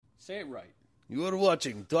Say it right. You are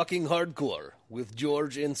watching Talking Hardcore with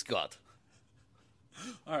George and Scott.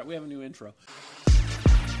 All right, we have a new intro.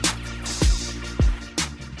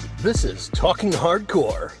 This is Talking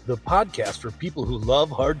Hardcore, the podcast for people who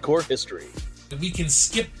love hardcore history. We can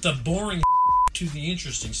skip the boring to the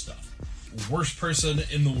interesting stuff. Worst person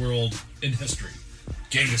in the world in history,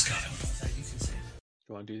 Genghis Khan.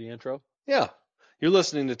 You want to do the intro? Yeah. You're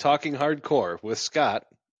listening to Talking Hardcore with Scott.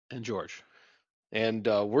 And George. And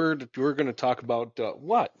we're going to talk about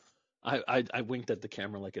what? I winked at the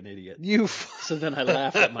camera like an idiot. So then I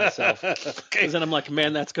laughed at myself. Okay. Because then I'm like,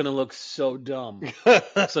 man, that's going to look so dumb. So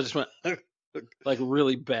I just went, like,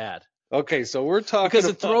 really bad. Okay, so we're talking Because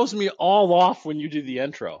it throws me all off when you do the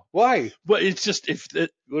intro. Why? But it's just,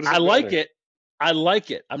 I like it. I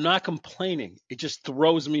like it. I'm not complaining. It just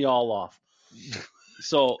throws me all off.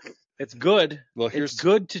 So it's good. Well, it's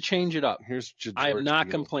good to change it up. Here's I am not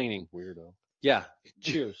complaining. Weirdo. Yeah.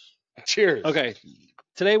 Cheers. Cheers. Okay.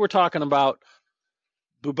 Today we're talking about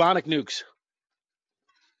bubonic nukes.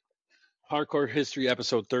 Hardcore History,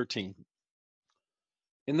 episode 13.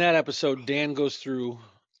 In that episode, Dan goes through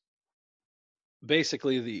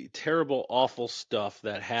basically the terrible, awful stuff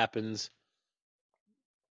that happens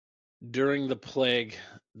during the plague,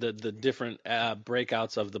 the different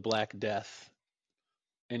breakouts of the Black Death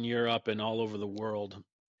in Europe and all over the world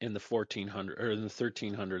in the 1400s or in the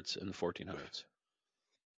 1300s and the 1400s.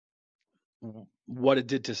 What it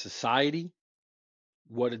did to society,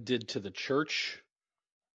 what it did to the church,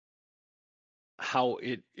 how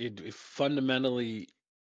it fundamentally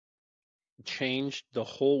changed the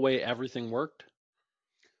whole way everything worked.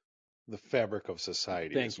 The fabric of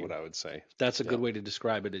society is what I would say. That's a good way to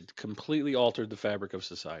describe it. It completely altered the fabric of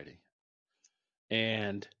society.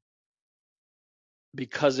 And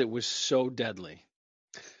because it was so deadly.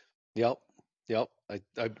 Yep.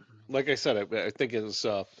 I like I said, I think it was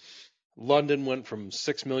London went from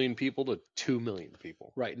 6 million people to 2 million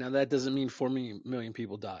people. Right. Now, that doesn't mean 4 million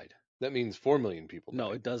people died. That means 4 million people died.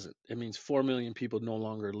 No, it doesn't. It means 4 million people no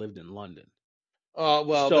longer lived in London.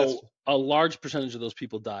 So a large percentage of those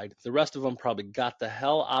people died. The rest of them probably got the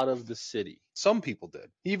hell out of the city. Some people did.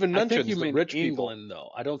 He even mentioned the rich England, people. Though.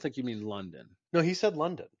 I don't think you mean London. No, he said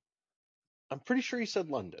London. I'm pretty sure he said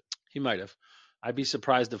London. He might have. I'd be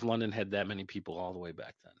surprised if London had that many people all the way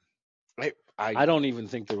back then. I don't even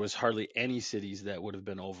think there was hardly any cities that would have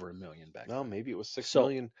been over 1 million back then. No, maybe it was 6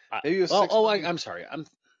 million. Maybe it was I'm sorry. I'm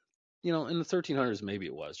in the 1300s, maybe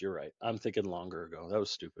it was. You're right. I'm thinking longer ago. That was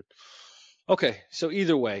stupid. Okay, so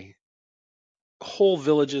either way, whole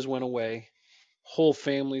villages went away. Whole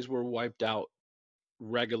families were wiped out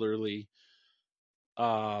regularly.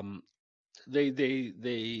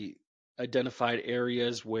 They identified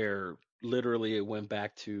areas where literally it went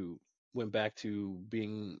back to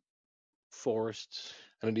being forests,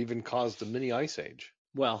 and it even caused a mini ice age.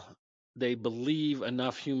 Well, they believe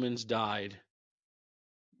enough humans died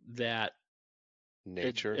that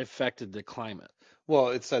nature it affected the climate. Well,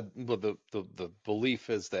 it said the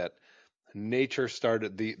belief is that nature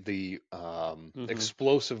started the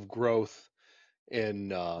explosive growth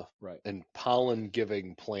in pollen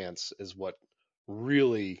giving plants is what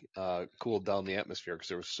really cooled down the atmosphere, because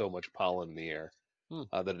there was so much pollen in the air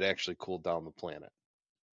that it actually cooled down the planet.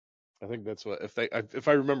 I think that's what, if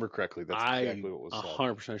I remember correctly, that's exactly what was said.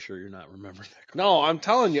 100% sure you're not remembering that correctly. No, I'm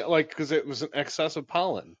telling you, because it was an excess of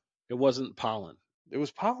pollen. It wasn't pollen. It was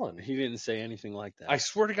pollen. He didn't say anything like that. I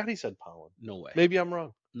swear to God, he said pollen. No way. Maybe I'm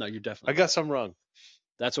wrong. No, you're definitely I guess I'm wrong.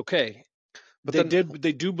 That's okay. But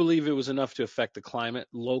they do believe it was enough to affect the climate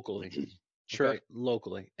locally. Sure. Okay?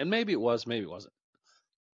 Locally. And maybe it was, maybe it wasn't.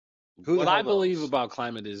 What I believe about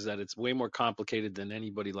climate is that it's way more complicated than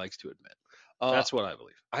anybody likes to admit. That's what I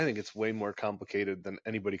believe. I think it's way more complicated than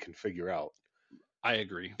anybody can figure out. I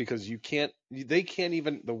agree. Because the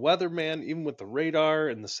weatherman, even with the radar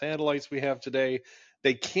and the satellites we have today,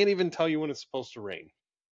 they can't even tell you when it's supposed to rain.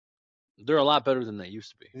 They're a lot better than they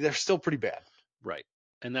used to be. They're still pretty bad. Right.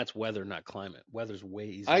 And that's weather, not climate. Weather's way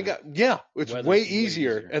easier. It's way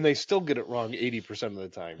easier, and they still get it wrong 80% of the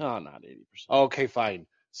time. Oh, not 80%. Okay, fine.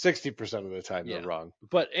 60% of the time they're wrong.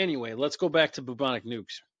 But anyway, let's go back to bubonic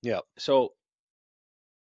nukes. Yeah. So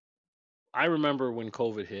I remember when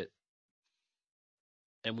COVID hit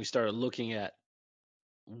and we started looking at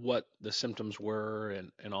what the symptoms were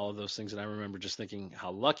and all of those things. And I remember just thinking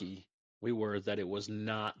how lucky we were that it was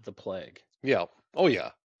not the plague. Yeah. Oh,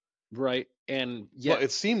 yeah. Right. And yeah, well,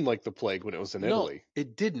 it seemed like the plague when it was in Italy.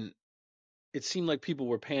 It didn't. It seemed like people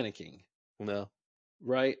were panicking. No.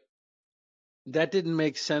 Right. That didn't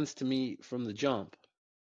make sense to me from the jump.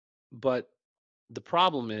 But the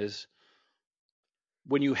problem is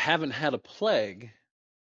when you haven't had a plague,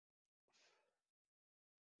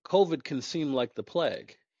 COVID can seem like the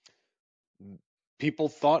plague. People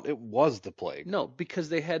thought it was the plague. No, because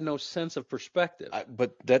they had no sense of perspective.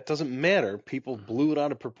 But that doesn't matter. People blew it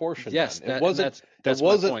out of proportion. Yes, then. It wasn't. That's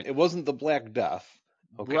my point. It wasn't the Black Death.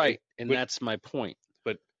 Okay? Right, and that's my point.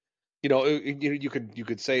 But you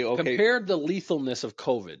could say, okay, compare the lethalness of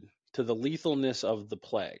COVID to the lethalness of the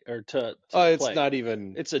plague, or to it's plague. not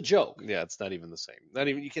even. It's a joke. Yeah, it's not even the same. Not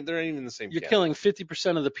even They're not even the same. You're killing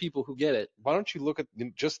 50% of the people who get it. Why don't you look at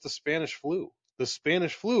just the Spanish flu? The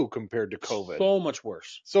Spanish flu compared to COVID. So much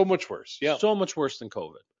worse. So much worse. Yeah. So much worse than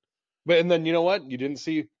COVID. But and then you know what? You didn't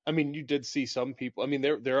see. I mean, you did see some people. I mean,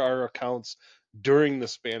 there are accounts during the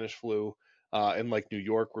Spanish flu in like New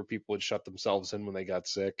York where people would shut themselves in when they got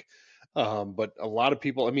sick. But a lot of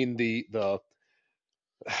people. I mean, there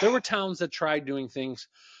were towns that tried doing things,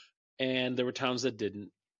 and there were towns that didn't.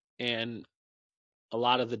 And a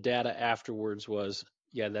lot of the data afterwards was,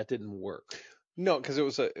 yeah, that didn't work. No, because it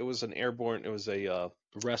was a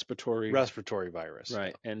respiratory virus,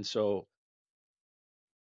 right? Yeah. And so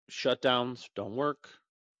shutdowns don't work,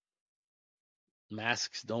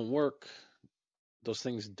 masks don't work, those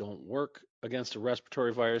things don't work against a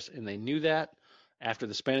respiratory virus, and they knew that after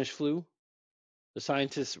the Spanish flu. The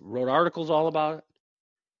scientists wrote articles all about it.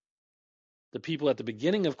 The people at the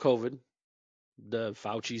beginning of COVID, the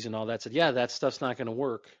Faucis and all that, said, yeah, that stuff's not going to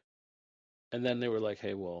work. And then they were like,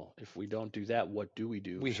 hey, well, if we don't do that, what do we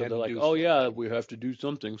do? So they're like, oh, yeah, we have to do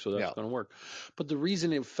something, so that's going to work. But the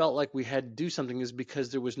reason it felt like we had to do something is because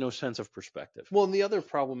there was no sense of perspective. Well, and the other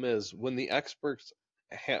problem is when the experts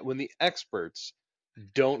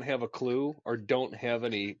don't have a clue or don't have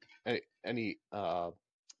any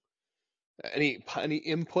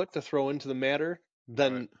input to throw into the matter,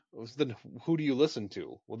 then who do you listen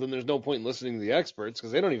to? Well, then there's no point in listening to the experts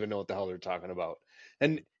because they don't even know what the hell they're talking about.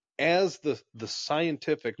 And as the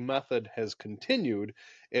scientific method has continued,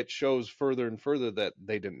 it shows further and further that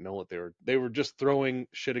they didn't know what they were just throwing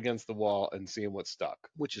shit against the wall and seeing what stuck.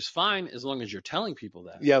 Which is fine as long as you're telling people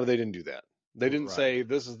that. Yeah, but they didn't do that. They didn't say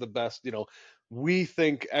this is the best, we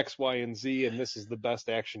think X, Y, and Z, and this is the best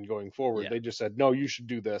action going forward. Yeah. They just said, no, you should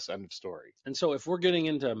do this, end of story. And so if we're getting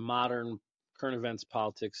into modern current events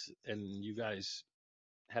politics and you guys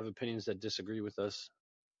have opinions that disagree with us,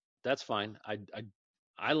 that's fine.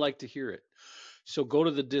 I like to hear it. So go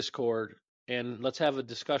to the Discord and let's have a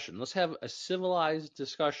discussion. Let's have a civilized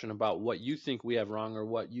discussion about what you think we have wrong or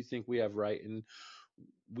what you think we have right. And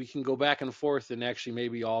we can go back and forth and actually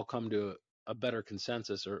maybe all come to a better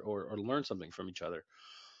consensus or learn something from each other.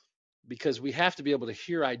 Because we have to be able to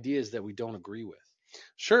hear ideas that we don't agree with.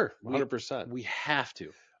 Sure, 100%. We have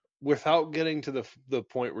to. Without getting to the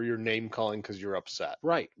point where you're name calling because you're upset.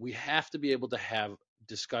 Right. We have to be able to have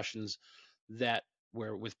discussions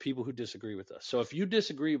where with people who disagree with us. So if you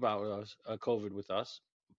disagree about us, COVID with us,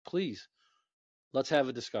 please, let's have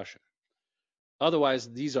a discussion.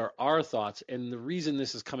 Otherwise, these are our thoughts. And the reason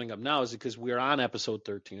this is coming up now is because we're on episode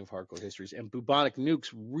 13 of Hardcore Histories. And Bubonic Nukes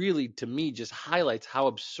really, to me, just highlights how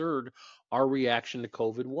absurd our reaction to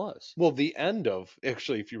COVID was. Well,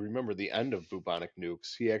 if you remember the end of Bubonic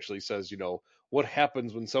Nukes, he actually says, what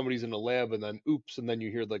happens when somebody's in a lab and then oops, and then you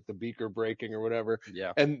hear like the beaker breaking or whatever.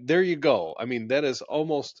 Yeah. And there you go. I mean, that is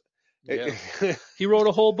almost. Yeah. He wrote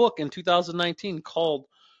a whole book in 2019 called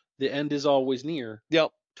The End Is Always Near. Yep.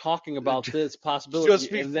 Talking about this possibility just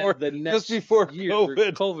before year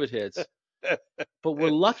COVID hits. But we're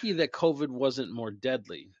lucky that COVID wasn't more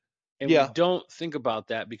deadly. And we don't think about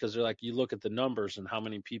that because they're like, you look at the numbers and how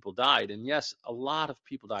many people died. And yes, a lot of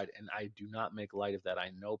people died. And I do not make light of that.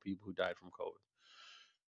 I know people who died from COVID.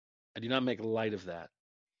 I do not make light of that.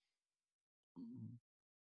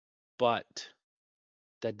 But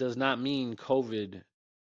that does not mean COVID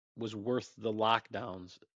was worth the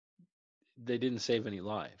lockdowns. They didn't save any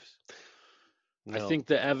lives. No. I think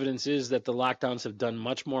the evidence is that the lockdowns have done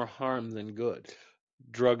much more harm than good.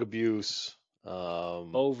 Drug abuse,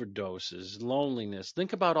 overdoses, loneliness.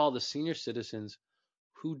 Think about all the senior citizens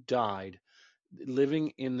who died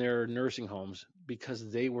living in their nursing homes because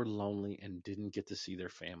they were lonely and didn't get to see their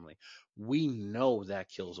family. We know that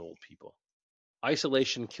kills old people.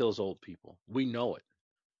 Isolation kills old people. We know it.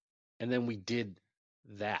 And then we did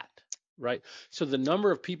that. Right. So the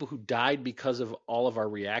number of people who died because of all of our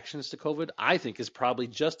reactions to COVID, I think is probably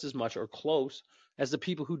just as much or close as the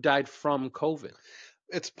people who died from COVID.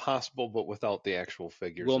 It's possible, but without the actual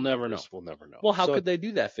figures, we'll never know. Well, how could they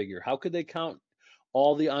do that figure? How could they count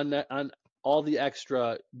all the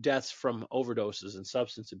extra deaths from overdoses and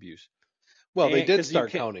substance abuse? Well, they did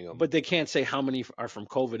start counting them, but they can't say how many are from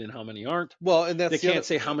COVID and how many aren't. Well, and they can't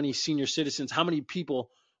say how many senior citizens, how many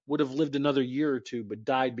people would have lived another year or two, but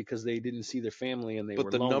died because they didn't see their family and they were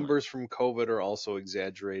But the lonely. numbers from COVID are also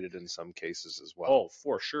exaggerated in some cases as well. Oh,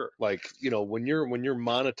 for sure. Like, when you're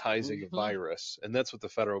monetizing a virus, and that's what the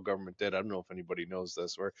federal government did. I don't know if anybody knows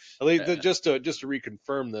this, or just to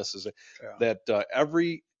reconfirm this, is that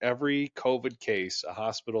every COVID case, a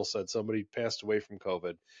hospital said somebody passed away from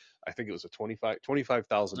COVID. I think it was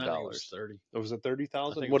 $25,000. 30. Was it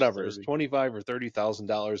 30,000? It Whatever. was It was $25,000 or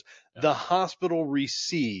 $30,000. The hospital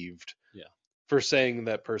received for saying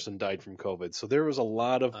that person died from COVID. So there was a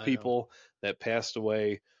lot of people that passed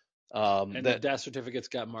away. And the death certificates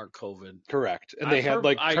got marked COVID. Correct. And they had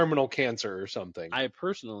terminal cancer or something. I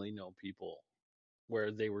personally know people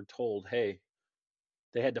where they were told, hey,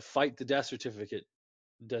 they had to fight the death certificate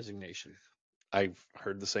designation. I've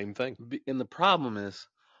heard the same thing. And the problem is,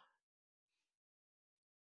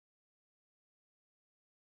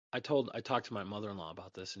 I talked to my mother-in-law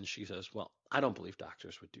about this, and she says, well, I don't believe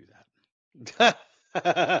doctors would do that.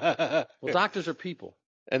 Well, doctors are people.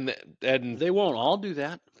 And they won't all do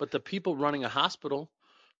that, but the people running a hospital,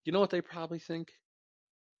 you know what they probably think?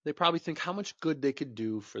 They probably think how much good they could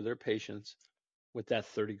do for their patients with that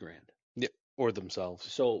 $30,000. Yeah, or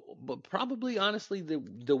themselves. So, but probably, honestly,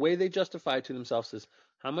 the way they justify it to themselves is,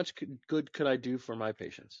 how much good could I do for my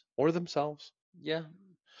patients? Or themselves. Yeah.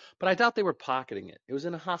 But I doubt they were pocketing it. It was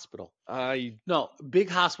in a hospital. No, big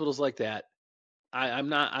hospitals like that. I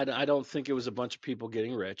don't think it was a bunch of people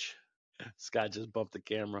getting rich. Scott just bumped the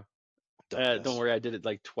camera. Don't worry, I did it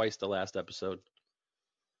like twice the last episode.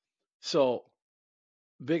 So,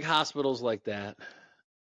 big hospitals like that,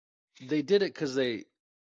 they did it because they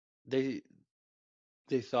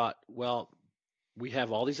thought, well, we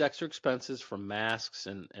have all these extra expenses from masks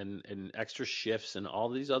and extra shifts and all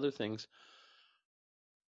these other things.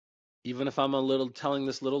 Even if I'm telling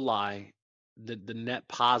this little lie, the net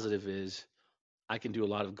positive is I can do a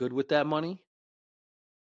lot of good with that money.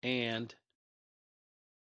 And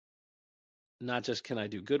not just can I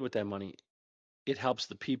do good with that money, it helps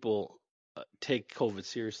the people take COVID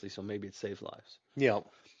seriously, so maybe it saves lives. Yeah.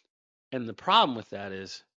 And the problem with that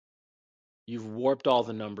is you've warped all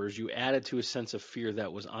the numbers. You added to a sense of fear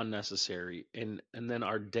that was unnecessary, and then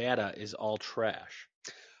our data is all trash.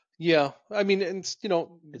 Yeah, I mean, it's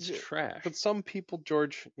trash. But some people,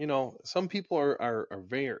 George, some people are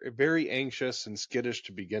very very anxious and skittish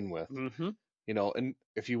to begin with. Mm-hmm. And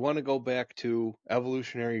if you want to go back to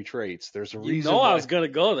evolutionary traits, there's a reason. I was going to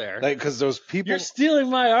go there. Because those people. You're stealing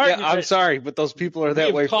my argument. Yeah, I'm sorry, but those people are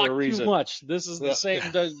that way for a reason. Too much. This is the same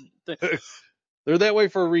thing. They're that way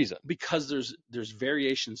for a reason. Because there's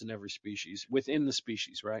variations in every species, within the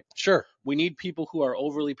species, right? Sure. We need people who are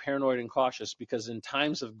overly paranoid and cautious, because in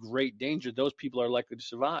times of great danger, those people are likely to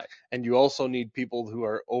survive. And you also need people who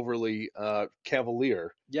are overly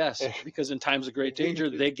cavalier. Yes, because in times of great danger,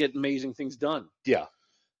 they get amazing things done. Yeah,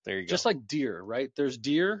 there you go. Just like deer, right? There's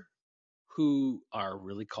deer who are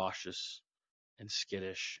really cautious and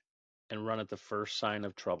skittish and run at the first sign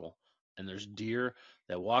of trouble. And there's deer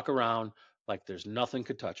that walk around like there's nothing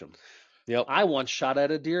could touch them. Yep. I once shot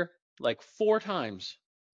at a deer like 4 times.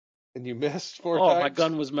 And you missed 4 times? Oh, my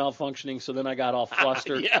gun was malfunctioning, so then I got all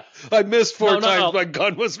flustered. Yeah, I missed 4 times. My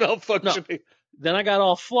gun was malfunctioning. No. Then I got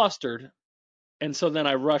all flustered, and so then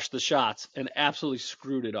I rushed the shots and absolutely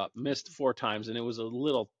screwed it up. Missed 4 times, and it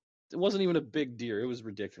wasn't even a big deer. It was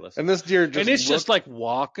ridiculous. And this deer just like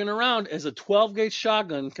walking around as a 12-gauge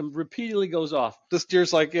shotgun repeatedly goes off. This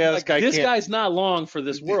deer's like, yeah, this guy's not long for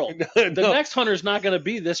this world. The next hunter's not going to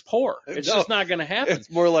be this poor. It's just not going to happen. It's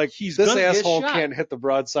more like, this asshole can't hit the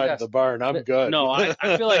broadside of the barn. I'm good. No, I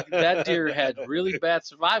feel like that deer had really bad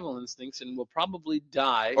survival instincts and will probably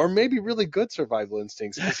die. Or maybe really good survival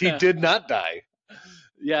instincts, because he did not die.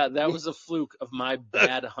 Yeah, that was a fluke of my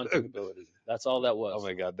bad hunting ability. That's all that was. Oh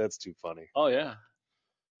my God, that's too funny. Oh yeah.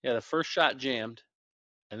 Yeah, the first shot jammed,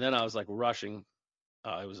 and then I was like rushing.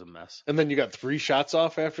 Oh, it was a mess. And then you got 3 shots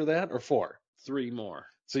off after that, or 4? 3 more.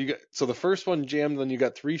 So the first one jammed, then you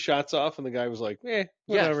got 3 shots off, and the guy was like,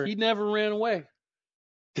 whatever. Yeah, he never ran away.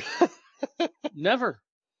 Never.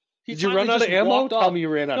 Did you run out of ammo? Tell me you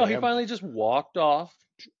ran out of ammo. No, he finally just walked off.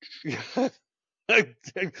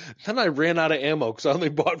 Then I ran out of ammo because I only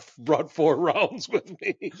brought 4 rounds with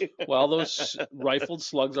me. Well, those rifled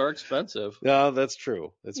slugs are expensive. No, that's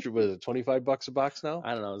true. That's true. What is it, $25 a box now?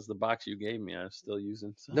 I don't know. It's the box you gave me. I'm still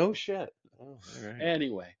using. So. No shit. Oh, all right.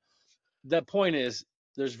 Anyway, the point is,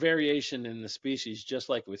 there's variation in the species, just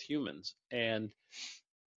like with humans. And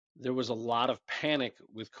there was a lot of panic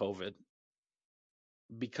with COVID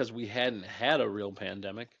because we hadn't had a real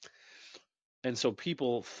pandemic. And so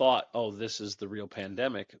people thought, oh, this is the real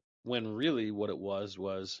pandemic, when really what it was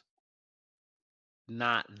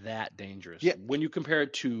not that dangerous Yeah. when you compare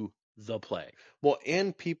it to the plague. Well,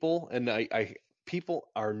 and people, and people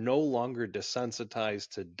are no longer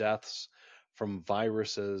desensitized to deaths from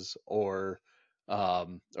viruses or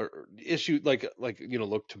issue like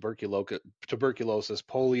look, tuberculosis,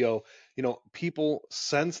 polio. People,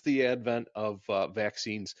 since the advent of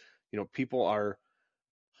vaccines, people are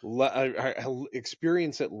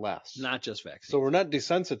experience it less. Not just vaccines. So we're not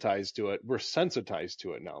desensitized to it; we're sensitized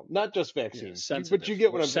to it now. Not just vaccines, sensitive. but you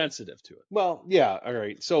get what we're I'm sensitive to it. Well, yeah, all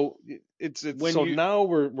right. So it's now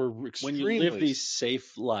we're extremely, when you live these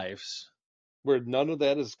safe lives where none of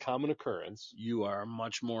that is common occurrence. You are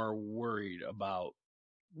much more worried about.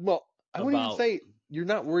 Well, I wouldn't even say you're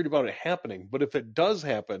not worried about it happening, but if it does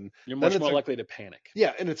happen, you're much more likely to panic.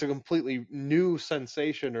 Yeah, and it's a completely new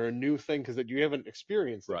sensation or a new thing because you haven't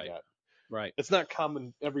experienced it yet. Right. It's not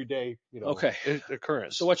common everyday,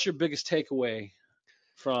 occurrence. So what's your biggest takeaway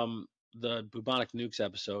from the bubonic nukes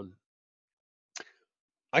episode?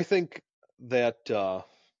 I think that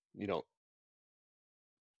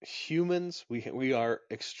humans, we are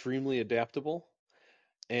extremely adaptable,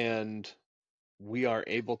 and we are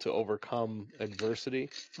able to overcome adversity.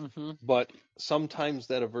 Mm-hmm. But sometimes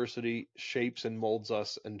that adversity shapes and molds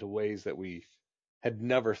us into ways that we had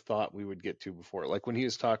never thought we would get to before. Like when he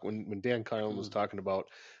was talking, when Dan Carlin was talking about,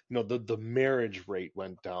 the marriage rate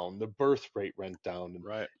went down, the birth rate went down, and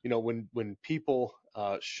right. When people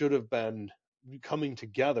should have been coming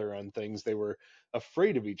together on things, they were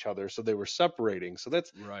afraid of each other, so they were separating. So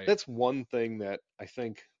that's one thing that I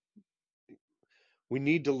think we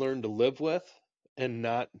need to learn to live with, and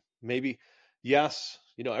not maybe, yes,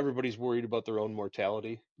 everybody's worried about their own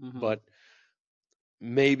mortality, but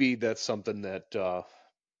maybe that's something that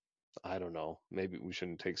I don't know, maybe we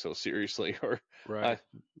shouldn't take so seriously, or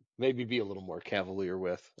maybe be a little more cavalier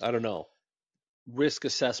with. I don't know. Risk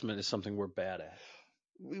assessment is something we're bad at.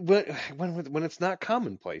 When it's not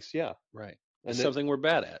commonplace, yeah. Right. It's something we're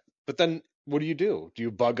bad at. But then what do? Do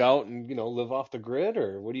you bug out and, live off the grid,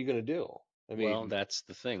 or what are you going to do? I mean, well, that's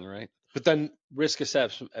the thing, right? But then risk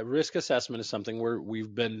assessment is something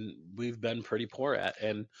we've been pretty poor at,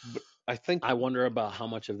 and I wonder about how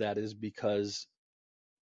much of that is because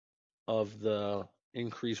of the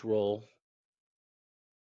increased role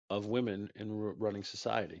of women in running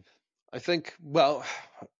society. I think,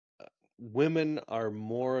 women are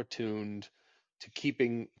more attuned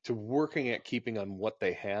to working at keeping on what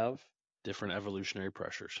they have. Different evolutionary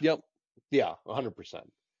pressures. Yep. Yeah, 100%.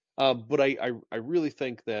 But I really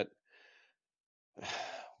think that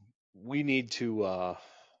we need to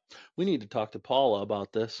talk to Paula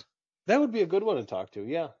about this. That would be a good one to talk to.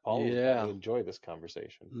 Yeah, Paula would probably enjoy this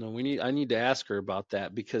conversation. No, I need to ask her about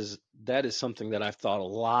that, because that is something that I've thought a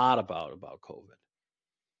lot about COVID.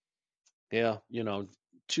 Yeah.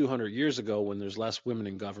 200 years ago, when there's less women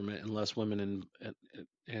in government and less women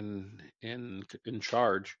in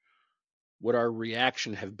charge, would our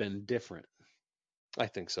reaction have been different? I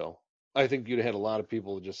think so. I think you'd have had a lot of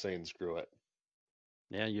people just saying screw it.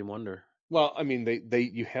 Yeah, you wonder. Well, I mean,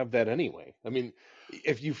 you have that anyway. I mean,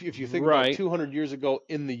 if you think about 200 years ago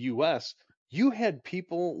in the U.S., you had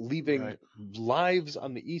people leaving lives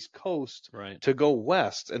on the East Coast to go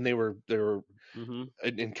west, and they were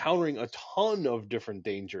encountering a ton of different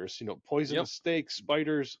dangers. Poisonous snakes,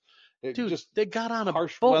 spiders. Dude, they got on a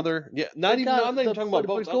harsh boat. weather. Yeah, I'm not even talking about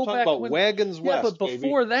boats. I'm talking about wagons west. Yeah, but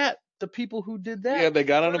before that, the people who did that, they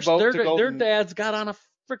got on a boat to go. Their dads got on a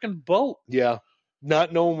freaking boat. Yeah.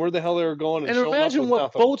 Not knowing where the hell they were going, and imagine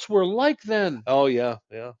what boats were like then. Oh yeah,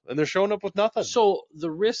 and they're showing up with nothing. So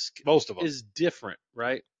the risk, most of them, is different,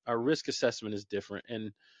 right? Our risk assessment is different,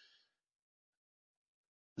 and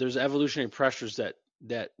there's evolutionary pressures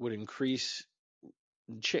that would increase.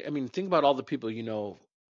 I mean, think about all the people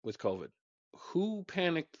with COVID. Who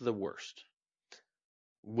panicked the worst?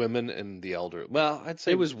 Women and the elderly. Well, I'd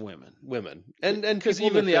say it was women. And because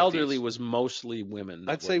even the elderly was mostly women.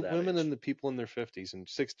 I'd say women and the people in their 50s and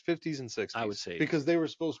 60s. I would say, because they were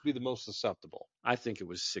supposed to be the most susceptible. I think it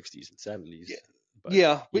was 60s and 70s.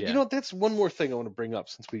 Yeah. But that's one more thing I want to bring up,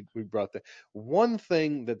 since we brought that. One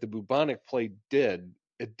thing that the bubonic plague did,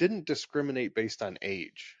 it didn't discriminate based on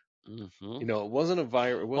age. Mm-hmm. It wasn't a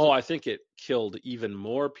virus. I think it killed even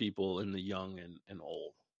more people in the young and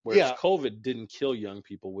old. Whereas COVID didn't kill young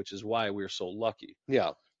people, which is why we're so lucky.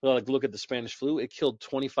 Yeah. Like, look at the Spanish flu. It killed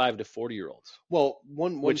 25 to 40-year-olds. Well,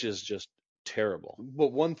 which is just terrible.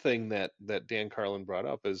 But one thing that Dan Carlin brought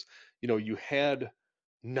up is, you had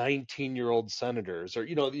 19-year-old senators, or,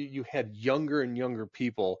 you had younger and younger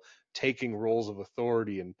people taking roles of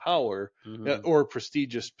authority and power or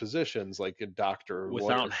prestigious positions like a doctor or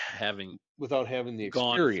without lawyer, having the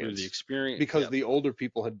gone experience, through the experience, because the older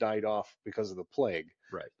people had died off because of the plague.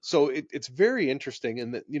 Right. So it's very interesting.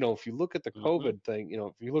 And that, if you look at the COVID thing,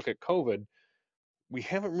 if you look at COVID, we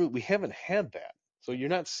haven't had that. So you're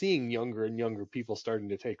not seeing younger and younger people starting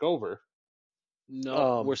to take over.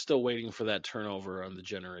 No, we're still waiting for that turnover on the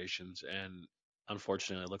generations, and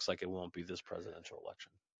unfortunately, it looks like it won't be this presidential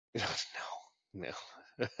election. No.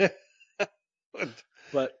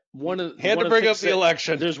 But had to bring up the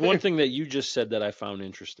election. There's one thing that you just said that I found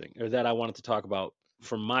interesting, or that I wanted to talk about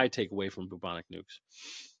from my takeaway from bubonic nukes.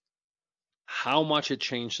 How much it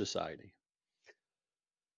changed society.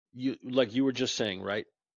 Like you were just saying, right?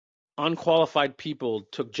 Unqualified people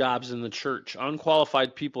took jobs in the church.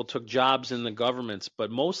 Unqualified people took jobs in the governments, but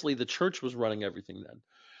mostly the church was running everything then.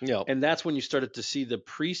 Yeah. And that's when you started to see the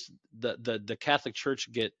priest, the Catholic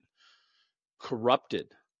Church get corrupted,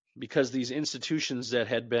 because these institutions that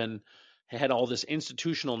had all this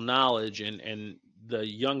institutional knowledge, and the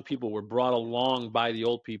young people were brought along by the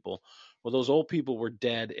old people. Well, those old people were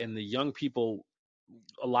dead, and the young people,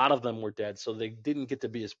 a lot of them were dead, so they didn't get to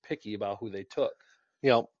be as picky about who they took.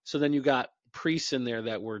 Yeah. So then you got priests in there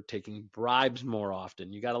that were taking bribes more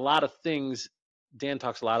often. You got a lot of things. Dan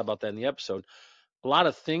talks a lot about that in the episode. A lot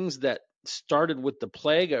of things that started with the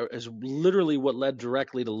plague is literally what led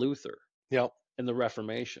directly to Luther. Yeah. And the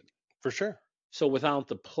Reformation. For sure. So without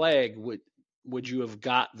the plague, would you have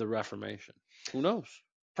got the Reformation? Who knows?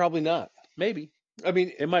 Probably not. Maybe. I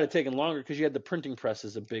mean, it might have taken longer because you had the printing press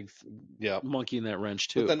as a big monkey in that wrench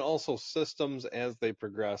too. But then also systems, as they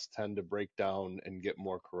progress, tend to break down and get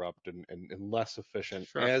more corrupt and less efficient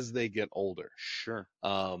as they get older. Sure.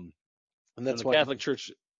 And that's the Catholic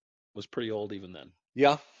Church was pretty old even then.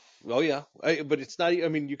 Yeah. Oh yeah. But it's not. I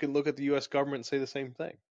mean, you can look at the U.S. government and say the same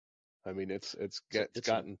thing. I mean, it's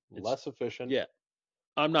gotten less efficient. Yeah.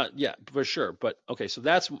 I'm not, for sure. But okay, so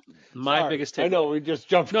that's my biggest takeaway. I know, we just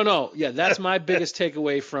jumped. No. Yeah, that's my biggest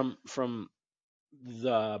takeaway from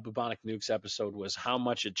the bubonic nukes episode, was how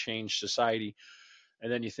much it changed society.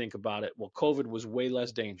 And then you think about it. Well, COVID was way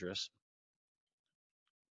less dangerous.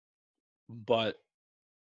 But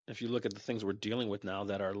if you look at the things we're dealing with now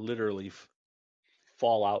that are literally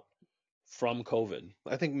fallout from COVID.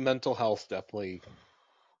 I think mental health definitely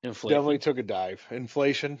took a dive.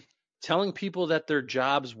 Inflation. Telling people that their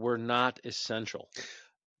jobs were not essential.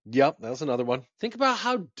 Yep, that's another one. Think about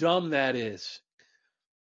how dumb that is.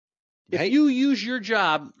 If you use your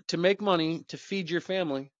job to make money to feed your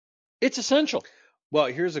family, it's essential. Well,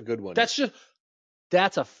 here's a good one. That's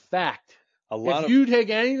a fact. If you take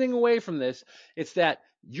anything away from this, it's that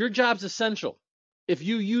your job's essential. If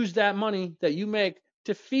you use that money that you make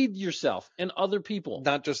to feed yourself and other people.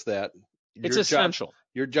 Not just that. It's essential.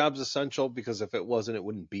 Your job's essential because if it wasn't, it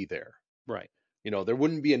wouldn't be there. Right. There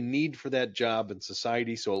wouldn't be a need for that job in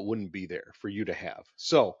society, so it wouldn't be there for you to have.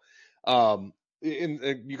 So,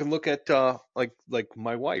 you can look at like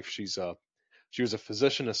my wife. She was a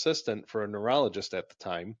physician assistant for a neurologist at the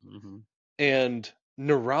time, and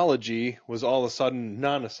neurology was all of a sudden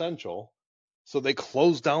non-essential, so they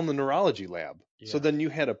closed down the neurology lab. Yeah. So then you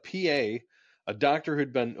had a PA. A doctor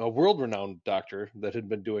who'd been a world-renowned doctor that had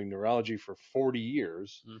been doing neurology for 40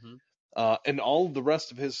 years, and all of the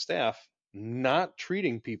rest of his staff not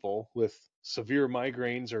treating people with severe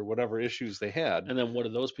migraines or whatever issues they had. And then what are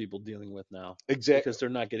those people dealing with now? Exactly. Because they're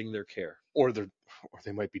not getting their care. Or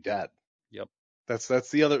they might be dead. Yep.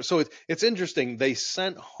 That's the other. So it's interesting. They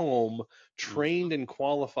sent home trained and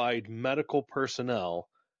qualified medical personnel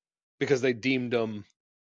because they deemed them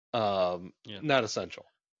not essential.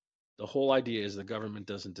 The whole idea is the government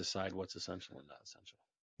doesn't decide what's essential and not essential.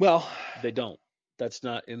 Well, they don't. That's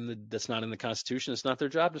not in the Constitution. It's not their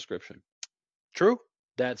job description. True.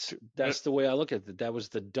 That's the way I look at it. That was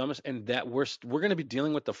the dumbest, and that we're going to be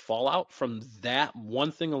dealing with the fallout from that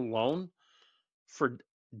one thing alone for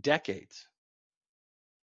decades.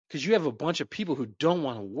 Because you have a bunch of people who don't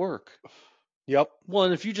want to work. Yep. Well,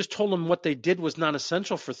 and if you just told them what they did was not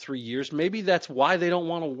essential for 3 years, maybe that's why they don't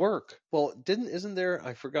want to work. Well, isn't there,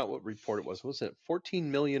 I forgot what report it was. Was it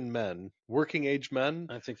 14 million men, working age men?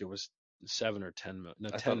 I think it was 7 or 10 million. No,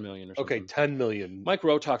 10 million or something. Okay, 10 million. Mike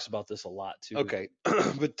Rowe talks about this a lot too. Okay.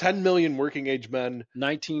 But 10 million working age men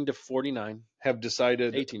 19 to 49 have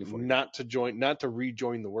decided 18 to 49. not to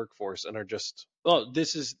rejoin the workforce and are just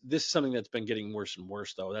this is something that's been getting worse and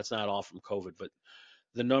worse though. That's not all from COVID, but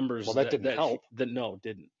the numbers that didn't help. No, it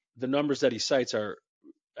didn't. The numbers that he cites are,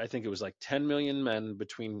 I think it was like 10 million men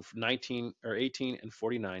between 18 and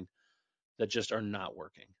 49 that just are not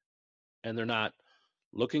working. And they're not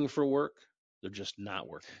looking for work. They're just not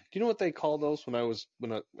working. Do you know what they call those?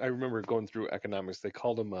 I remember going through economics, they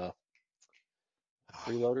called them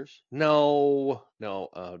Freeloaders? No,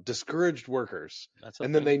 discouraged workers. That's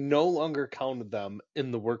And then okay. they no longer counted them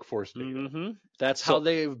in the workforce data. Mm-hmm. That's how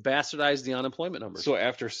they've bastardized the unemployment numbers. So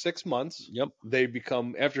after 6 months, Yep.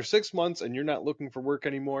 after 6 months and you're not looking for work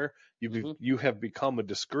anymore, you have become a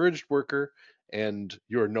discouraged worker and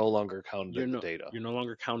you're no longer counted in the data. You're no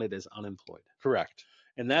longer counted as unemployed. Correct.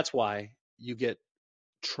 And that's why you get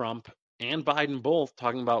Trump and Biden both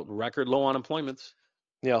talking about record low unemployments.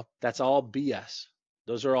 Yeah. That's all BS.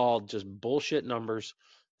 Those are all just bullshit numbers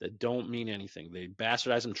that don't mean anything. They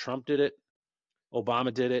bastardize them. Trump did it.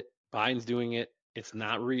 Obama did it. Biden's doing it. It's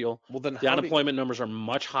not real. Well, then the unemployment numbers are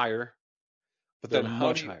much higher. But then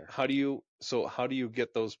how do you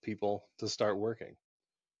get those people to start working?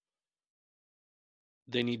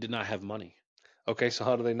 They need to not have money. Okay, so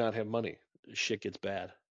how do they not have money? Shit gets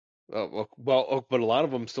bad. But a lot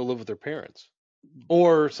of them still live with their parents,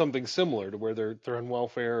 or something similar to where they're on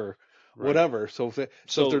welfare or whatever. So if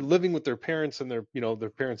they're living with their parents and their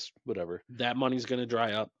parents whatever, that money's going to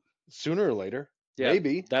dry up sooner or later. Yeah,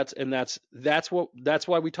 maybe that's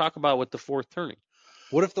why we talk about with the fourth turning.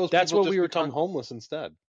 What if those people just become homeless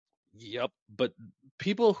instead? Yep, but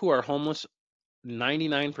people who are homeless,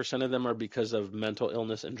 99% of them are because of mental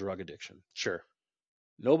illness and drug addiction. Sure.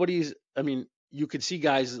 You could see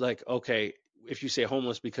guys like, okay, if you say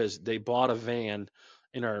homeless because they bought a van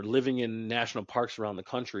and are living in national parks around the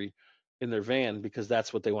country in their van because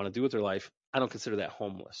that's what they want to do with their life, I don't consider that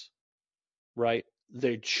homeless, right?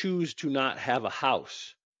 They choose to not have a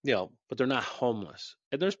house, but they're not homeless.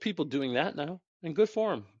 And there's people doing that now, and good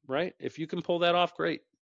for them, right? If you can pull that off, great.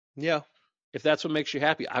 Yeah. If that's what makes you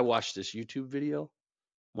happy. I watched this YouTube video.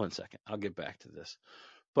 1 second. I'll get back to this.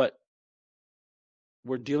 But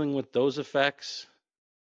we're dealing with those effects.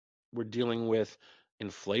 We're dealing with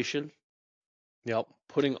inflation. Yep.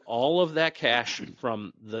 Putting all of that cash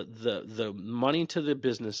from the money to the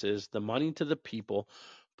businesses, the money to the people,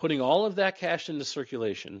 putting all of that cash into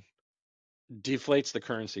circulation deflates the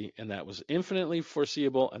currency, and that was infinitely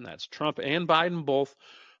foreseeable, and that's Trump and Biden both.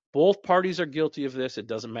 Both parties are guilty of this. It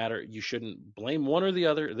doesn't matter. You shouldn't blame one or the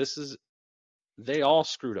other. They all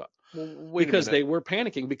screwed up. Well, because they were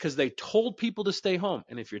panicking because they told people to stay home.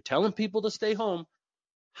 And if you're telling people to stay home,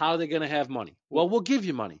 how are they going to have money? Well, we'll give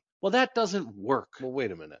you money. Well, that doesn't work. Well,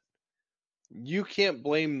 wait a minute. You can't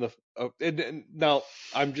blame now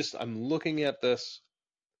I'm looking at this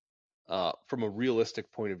from a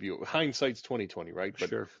realistic point of view. Hindsight's 2020, right? But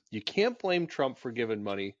sure. You can't blame Trump for giving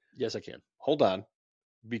money. Yes, I can. Hold on.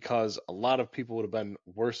 Because a lot of people would have been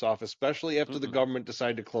worse off, especially after the government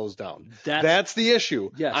decided to close down. That's the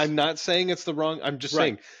issue. Yes. I'm not saying it's the wrong. I'm just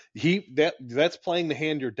saying that's playing the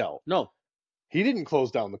hand you're dealt. No, he didn't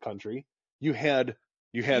close down the country. He kind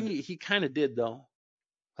of did though.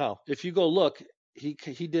 How? If you go look, he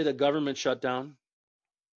did a government shutdown.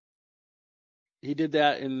 He did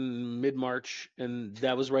that in mid-March, and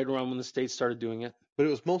that was right around when the states started doing it. But it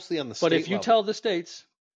was mostly on the state But if you level. tell the states,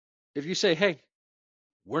 if you say, hey,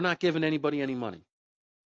 we're not giving anybody any money,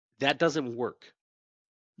 that doesn't work.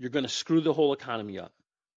 You're going to screw the whole economy up.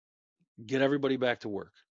 Get everybody back to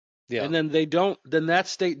work. Yeah. And then then that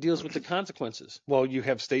state deals with the consequences. Well, you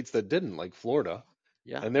have states that didn't, like Florida.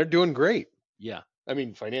 Yeah. And they're doing great. Yeah. I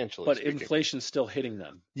mean, financially But speaking. inflation's still hitting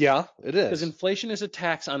them. Yeah, it is. Because inflation is a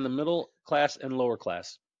tax on the middle class and lower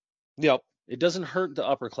class. Yep. It doesn't hurt the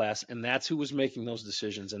upper class, and that's who was making those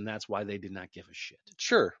decisions, and that's why they did not give a shit.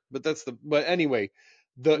 Sure, but anyway,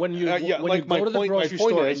 when you go to the grocery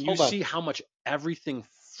store and you see how much everything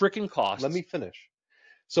freaking costs. Let me finish.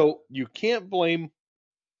 So you can't blame.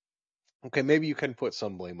 Okay, maybe you can put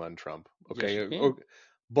some blame on Trump. Okay, yes,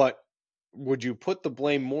 but would you put the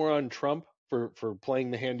blame more on Trump for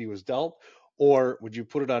playing the hand he was dealt, or would you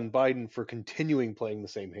put it on Biden for continuing playing the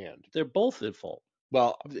same hand? They're both at fault.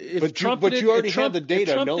 Well, but you already had the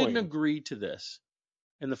data. If Trump didn't agree to this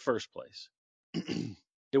in the first place,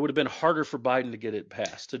 it would have been harder for Biden to get it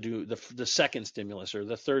passed, to do the second stimulus or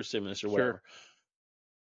the third stimulus or whatever.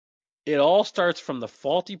 Sure. It all starts from the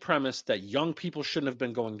faulty premise that young people shouldn't have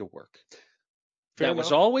been going to work. That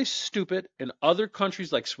was always stupid, and other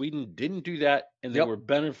countries like Sweden didn't do that, and they were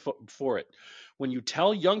better for it. When you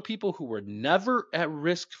tell young people who were never at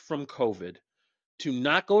risk from COVID to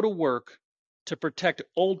not go to work to protect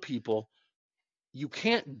old people, you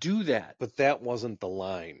can't do that. But that wasn't the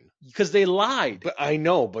line. Because they lied. But I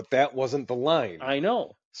know, but that wasn't the line. I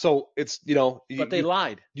know. So it's, But they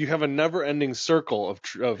lied. You have a never-ending circle of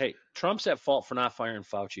hey, Trump's at fault for not firing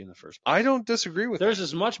Fauci in the first place. I don't disagree with There's that.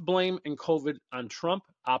 as much blame in COVID on Trump,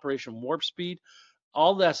 Operation Warp Speed,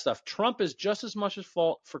 all that stuff. Trump is just as much at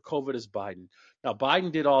fault for COVID as Biden. Now,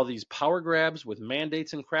 Biden did all these power grabs with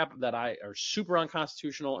mandates and crap that are super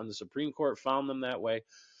unconstitutional, and the Supreme Court found them that way.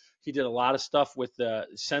 He did a lot of stuff with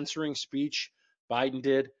censoring speech. Biden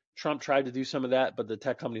did. Trump tried to do some of that, but the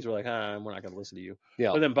tech companies were like, we're not going to listen to you.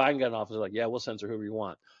 Yeah. But then Biden got in office, like, yeah, we'll censor whoever you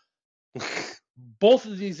want. Both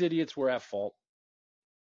of these idiots were at fault.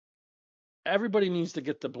 Everybody needs to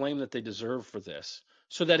get the blame that they deserve for this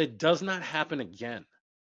so that it does not happen again.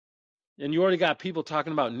 And you already got people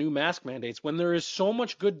talking about new mask mandates when there is so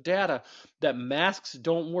much good data that masks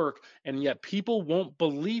don't work, and yet people won't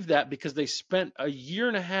believe that because they spent a year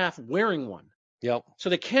and a half wearing one. Yep. So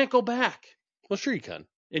they can't go back. Well, sure you can.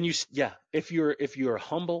 And if you're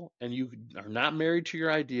humble and you are not married to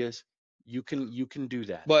your ideas, you can do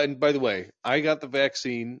that. But and by the way, I got the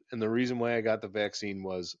vaccine, and the reason why I got the vaccine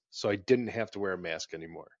was so I didn't have to wear a mask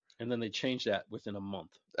anymore. And then they changed that within a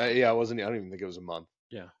month. I don't even think it was a month.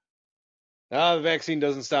 Yeah. The vaccine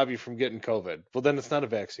doesn't stop you from getting COVID. Well, then it's not a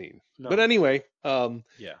vaccine. No. But anyway,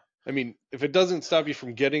 yeah. I mean, if it doesn't stop you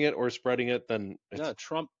from getting it or spreading it, then it's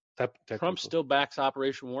Trump still backs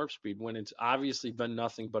Operation Warp Speed when it's obviously been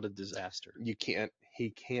nothing but a disaster. He can't.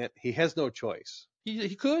 He has no choice.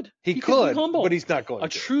 He could. He be could, humble. but he's not going to. A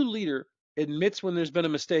true leader admits when there's been a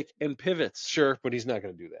mistake and pivots. Sure, but he's not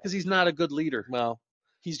going to do that. Because he's not a good leader. Well,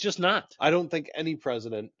 he's just not. I don't think any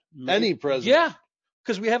president. Yeah,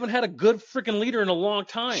 because we haven't had a good freaking leader in a long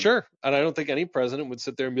time. Sure, and I don't think any president would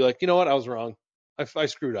sit there and be like, you know what, I was wrong. I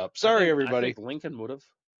screwed up. Sorry, everybody. I think Lincoln would have.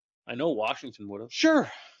 I know Washington would have.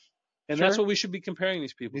 Sure. And that's what we should be comparing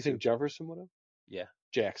these people to. You think Jefferson would have? Yeah.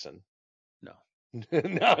 Jackson. No.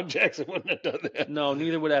 No, Jackson wouldn't have done that. No,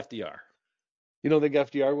 neither would FDR. You don't think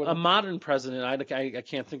FDR would have? A modern president, I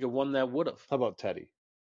can't think of one that would have. How about Teddy?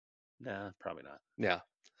 Nah, probably not. Yeah.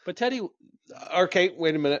 But Teddy... Okay,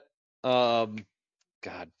 wait a minute. God.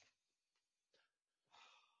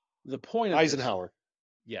 The point of Eisenhower.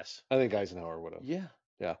 Yes. I think Eisenhower would have.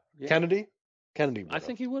 Yeah. Kennedy? Kennedy would have. I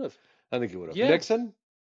think he would have. I think he would have. Yeah. Nixon?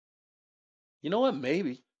 You know what?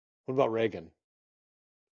 Maybe. What about Reagan?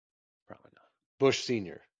 Probably not. Bush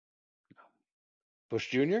Sr.? No.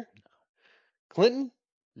 Bush Jr.? No. Clinton?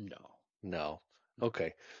 No.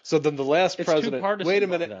 Okay. So then the last president... Wait a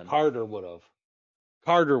minute. Then. Carter would have.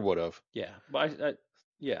 Carter would have. Yeah. But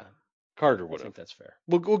yeah. Carter would have. I think that's fair.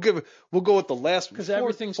 We'll go with the last, because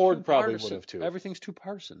everything's Ford probably would have too. Everything's too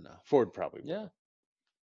partisan now. Ford probably would. Yeah.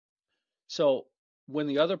 So when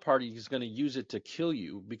the other party is going to use it to kill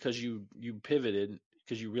you because you pivoted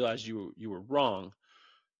because you realized you were wrong,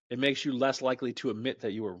 it makes you less likely to admit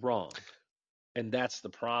that you were wrong, and that's the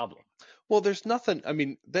problem. Well, there's nothing. I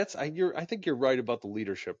mean, I think you're right about the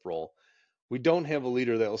leadership role. We don't have a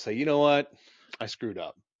leader that will say, you know what, I screwed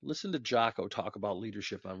up. Listen to Jocko talk about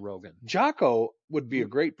leadership on Rogan. Jocko would be a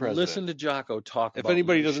great president. Listen to Jocko talk about If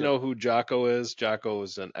anybody leadership. doesn't know who Jocko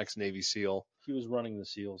is an ex-Navy SEAL. He was running the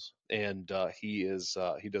SEALs. And he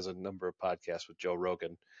does a number of podcasts with Joe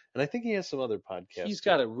Rogan. And I think he has some other podcasts. He's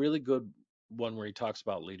got a really good one where he talks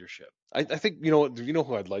about leadership. I think, you know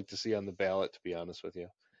who I'd like to see on the ballot, to be honest with you?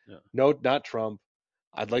 Yeah. No, not Trump.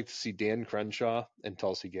 I'd like to see Dan Crenshaw and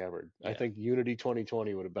Tulsi Gabbard. Yeah. I think Unity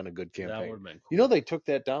 2020 would have been a good campaign. That would have been cool. You know, they took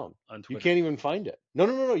that down. On Twitter. You can't even find it.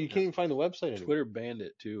 No. You can't even find the website anymore. Twitter banned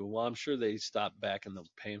it too. Well, I'm sure they stopped back in the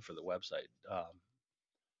paying for the website. It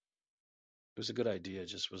was a good idea. It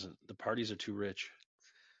just wasn't. The parties are too rich.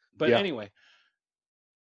 But anyway,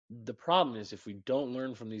 the problem is if we don't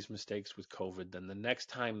learn from these mistakes with COVID, then the next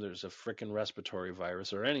time there's a frickin' respiratory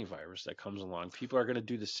virus or any virus that comes along, people are going to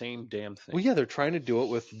do the same damn thing. Well, yeah, they're trying to do it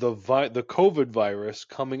with the COVID virus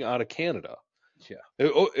coming out of Canada. Yeah.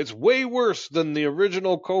 It's way worse than the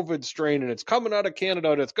original COVID strain, and it's coming out of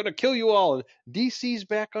Canada, and it's going to kill you all. And DC's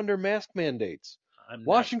back under mask mandates.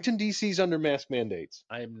 Washington, D.C.'s under mask mandates.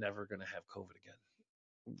 I am never going to have COVID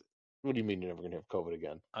again. What do you mean you're never going to have COVID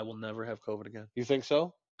again? I will never have COVID again. You think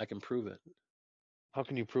so? I can prove it. How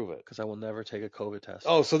can you prove it? Because I will never take a COVID test.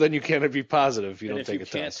 Oh, so then you can't be positive if you don't take a test.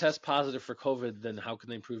 If you can't test positive for COVID, then how can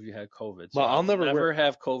they prove you had COVID? So well, I'll never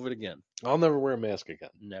have COVID again. I'll never wear a mask again.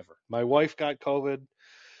 Never. My wife got COVID.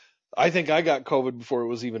 I think I got COVID before it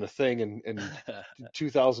was even a thing in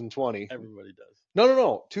 2020. Everybody does. No.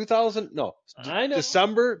 I know.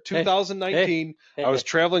 December 2019. I was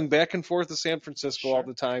traveling back and forth to San Francisco all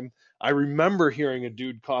the time. I remember hearing a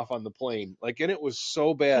dude cough on the plane, and it was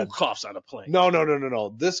so bad. Who coughs on a plane?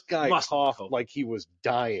 No. This guy coughed like he was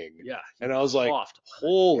dying. Yeah. And I was like,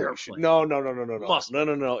 holy shit. No.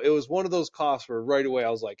 No. It was one of those coughs where right away I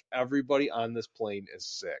was like, everybody on this plane is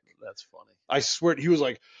sick. That's funny. I swear, he was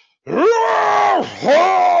like,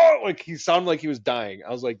 like he sounded like he was dying.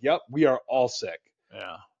 I was like, yep, we are all sick.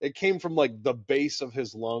 Yeah. It came from like the base of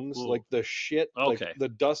his lungs, Ooh. like the shit, Okay. like the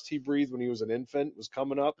dust he breathed when he was an infant was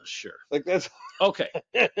coming up. Sure. Like that's okay.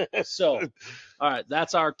 So, all right,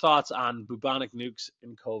 that's our thoughts on bubonic nukes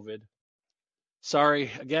and COVID. Sorry,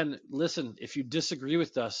 again, listen, if you disagree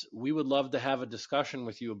with us, we would love to have a discussion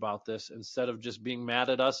with you about this instead of just being mad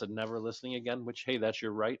at us and never listening again, which, hey, that's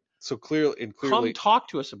your right. So clearly, Come talk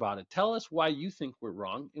to us about it. Tell us why you think we're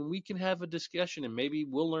wrong, and we can have a discussion, and maybe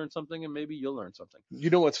we'll learn something, and maybe you'll learn something. You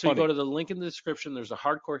know what's funny? You go to the link in the description. There's a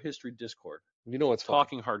Hardcore History Discord. You know what's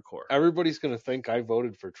Talking funny? Hardcore. Everybody's going to think I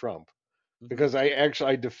voted for Trump because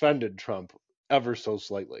I defended Trump ever so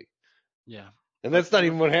slightly. Yeah. And that's not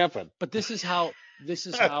even what happened. But this is how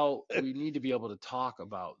we need to be able to talk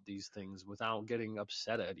about these things without getting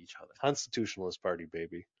upset at each other. Constitutionalist Party,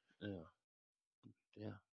 baby.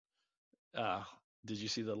 Yeah. Did you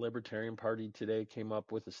see the Libertarian Party today came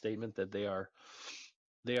up with a statement that they are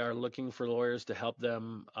looking for lawyers to help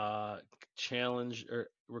them challenge or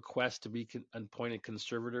request to be appointed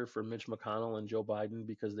conservator for Mitch McConnell and Joe Biden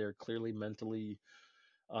because they're clearly mentally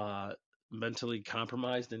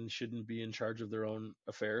compromised and shouldn't be in charge of their own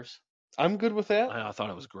affairs. I'm good with that. I thought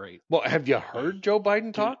it was great. Well, have you heard Joe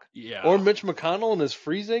Biden talk? Yeah. Or Mitch McConnell and his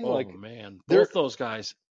freezing? Oh, man. Both those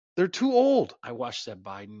guys. They're too old. I watched that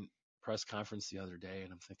Biden press conference the other day,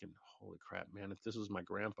 and I'm thinking, holy crap, man! If this was my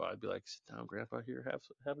grandpa, I'd be like, sit down, grandpa, here,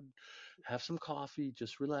 have some coffee,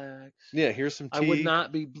 just relax. Yeah, here's some tea. I would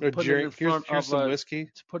not be putting him in front of some whiskey.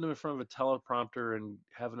 Putting him in front of a teleprompter and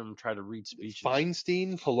having him try to read speeches.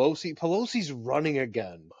 Feinstein, Pelosi's running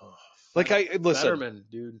again. Oh, listen, Fetterman,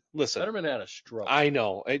 dude. Listen, Fetterman had a stroke. I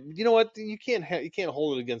know. You know what? You can't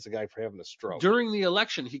hold it against a guy for having a stroke. During the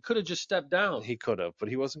election, he could have just stepped down. He could have, but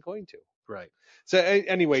he wasn't going to. Right. So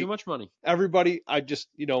anyway, too much money. Everybody,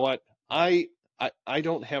 you know what? I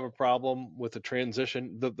don't have a problem with the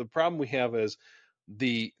transition. The problem we have is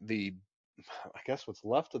the I guess what's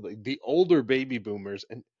left of the older baby boomers,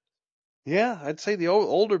 and yeah, I'd say the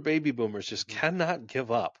older baby boomers just cannot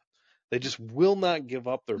give up. They just will not give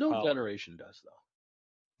up their power. No generation does, though.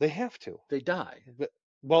 They have to. They die.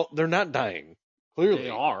 Well, they're not dying. Clearly. They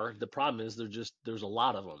are. The problem is there's a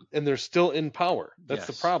lot of them. And they're still in power. That's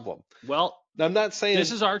the problem. Well, I'm not saying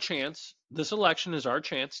this is our chance. This election is our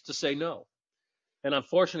chance to say no. And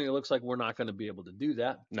unfortunately, it looks like we're not going to be able to do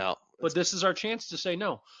that. No. But this is our chance to say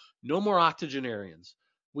no. No more octogenarians.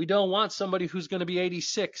 We don't want somebody who's going to be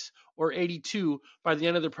 86 or 82 by the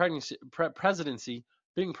end of their presidency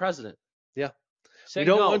being president. Yeah. Say we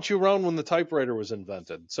don't want you around when the typewriter was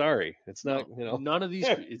invented. Sorry. It's not, None of these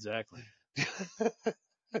exactly.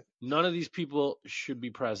 None of these people should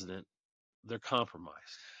be president. They're compromised.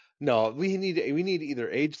 No, we need either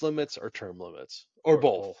age limits or term limits or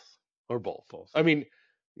both. Or both. I mean,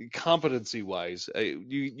 competency wise,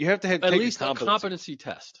 you have to have at least a competency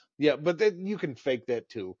test. Yeah, but then you can fake that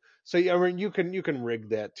too. So I mean, you can rig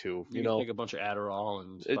that too. You know, take a bunch of Adderall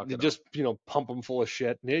and just pump them full of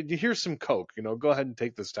shit. Here's some Coke. Go ahead and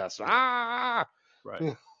take this test. Ah,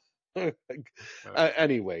 right.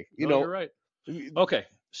 Anyway, you're right. Okay,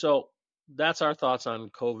 so that's our thoughts on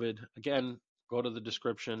COVID. Again, go to the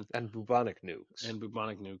description. And bubonic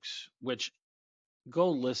nukes. Which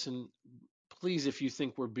go listen. Please, if you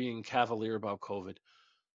think we're being cavalier about COVID,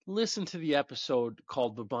 listen to the episode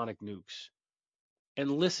called Bubonic Nukes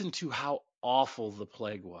and listen to how awful the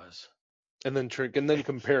plague was. And then compare it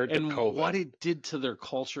to COVID. And what it did to their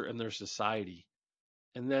culture and their society.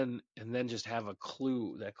 And then just have a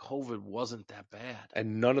clue that COVID wasn't that bad.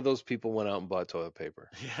 And none of those people went out and bought toilet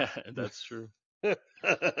paper. Yeah, that's true.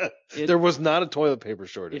 There was not a toilet paper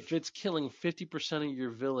shortage. If it's killing 50% of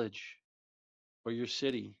your village or your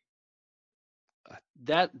city,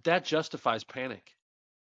 that justifies panic.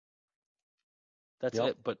 That's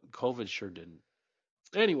it. But COVID sure didn't.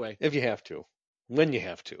 Anyway. If you have to. When you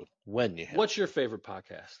have to. What's your favorite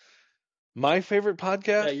podcast? My favorite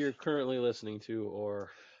podcast that you're currently listening to, or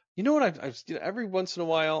you know what? I've every once in a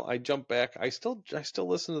while I jump back. I still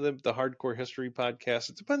listen to the Hardcore History podcast.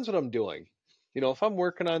 It depends what I'm doing. If I'm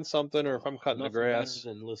working on something or if I'm cutting the grass.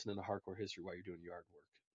 And listening to Hardcore History while you're doing yard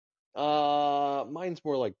work. Mine's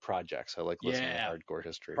more like projects. I like listening to Hardcore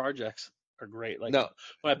History. Projects are great. Like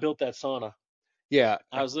when I built that sauna. Yeah,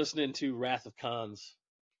 I was listening to Wrath of Khans.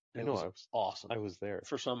 I know, it was awesome. I was there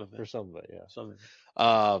for some of it. Yeah. Some of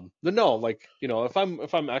it. But no, like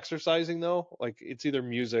if I'm exercising though, like it's either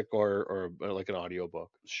music or like an audio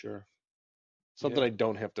book. Sure. Something I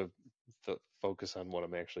don't have to focus on what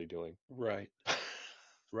I'm actually doing. Right.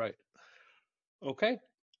 Right. Okay.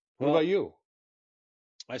 What about you?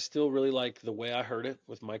 I still really like The Way I Heard It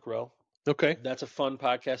with Mike Rowe. Okay. That's a fun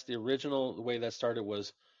podcast. The original, the way that started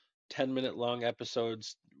was 10-minute long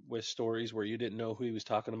episodes with stories where you didn't know who he was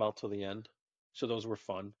talking about till the end. So those were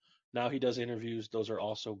fun. Now he does interviews. Those are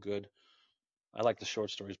also good. I like the short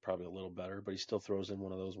stories probably a little better, but he still throws in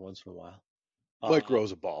one of those once in a while. Mike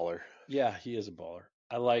Rowe's a baller. Yeah, he is a baller.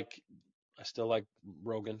 I still like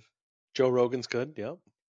Rogan. Joe Rogan's good. Yep.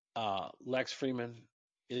 Lex Friedman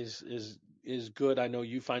is good. I know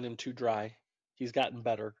you find him too dry. He's gotten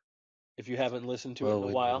better. If you haven't listened to it in a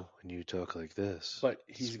while, when you talk like this, but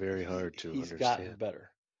it's very hard to he's understand. Gotten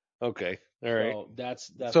better. Okay, all right. So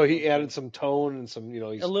that's so he added some tone and some,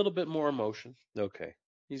 he's a little bit more emotion. Okay,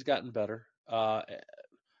 he's gotten better.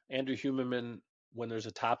 Andrew Huberman, when there's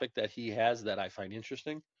a topic that he has that I find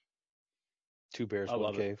interesting, Two Bears,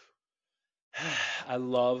 One Cave. I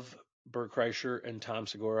love Bert Kreischer and Tom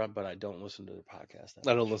Segura, but I don't listen to their podcast.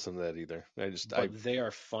 I don't listen to that either. They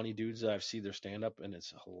are funny dudes that I've seen their stand up, and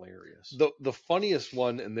it's hilarious. The funniest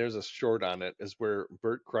one, and there's a short on it, is where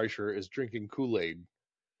Bert Kreischer is drinking Kool-Aid.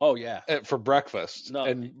 Oh yeah, for breakfast. No,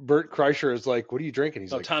 and Bert Kreischer is like, "What are you drinking?"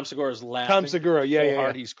 He's like, Tom Segura is laughing. Tom Segura, so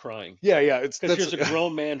hard he's crying. Yeah. It's because here's a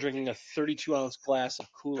grown man drinking a 32-ounce glass of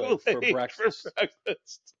Kool-Aid for breakfast.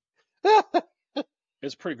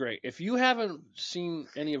 It's pretty great. If you haven't seen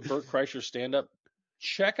any of Bert Kreischer's stand-up,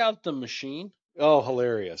 check out The Machine. Oh,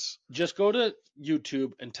 hilarious. Just go to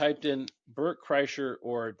YouTube and type in Bert Kreischer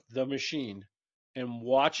or The Machine and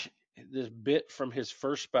watch this bit from his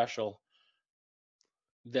first special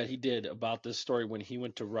that he did about this story when he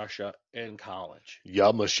went to Russia in college.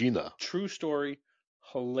 Ya Machina. True story.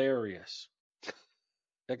 Hilarious.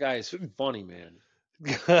 That guy is funny, man.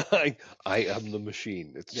 I am the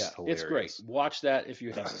machine. It's hilarious. It's great. Watch that if you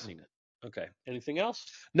haven't seen it. Okay. Anything else?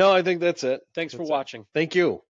 No, I think that's it. Thanks for watching. Thank you.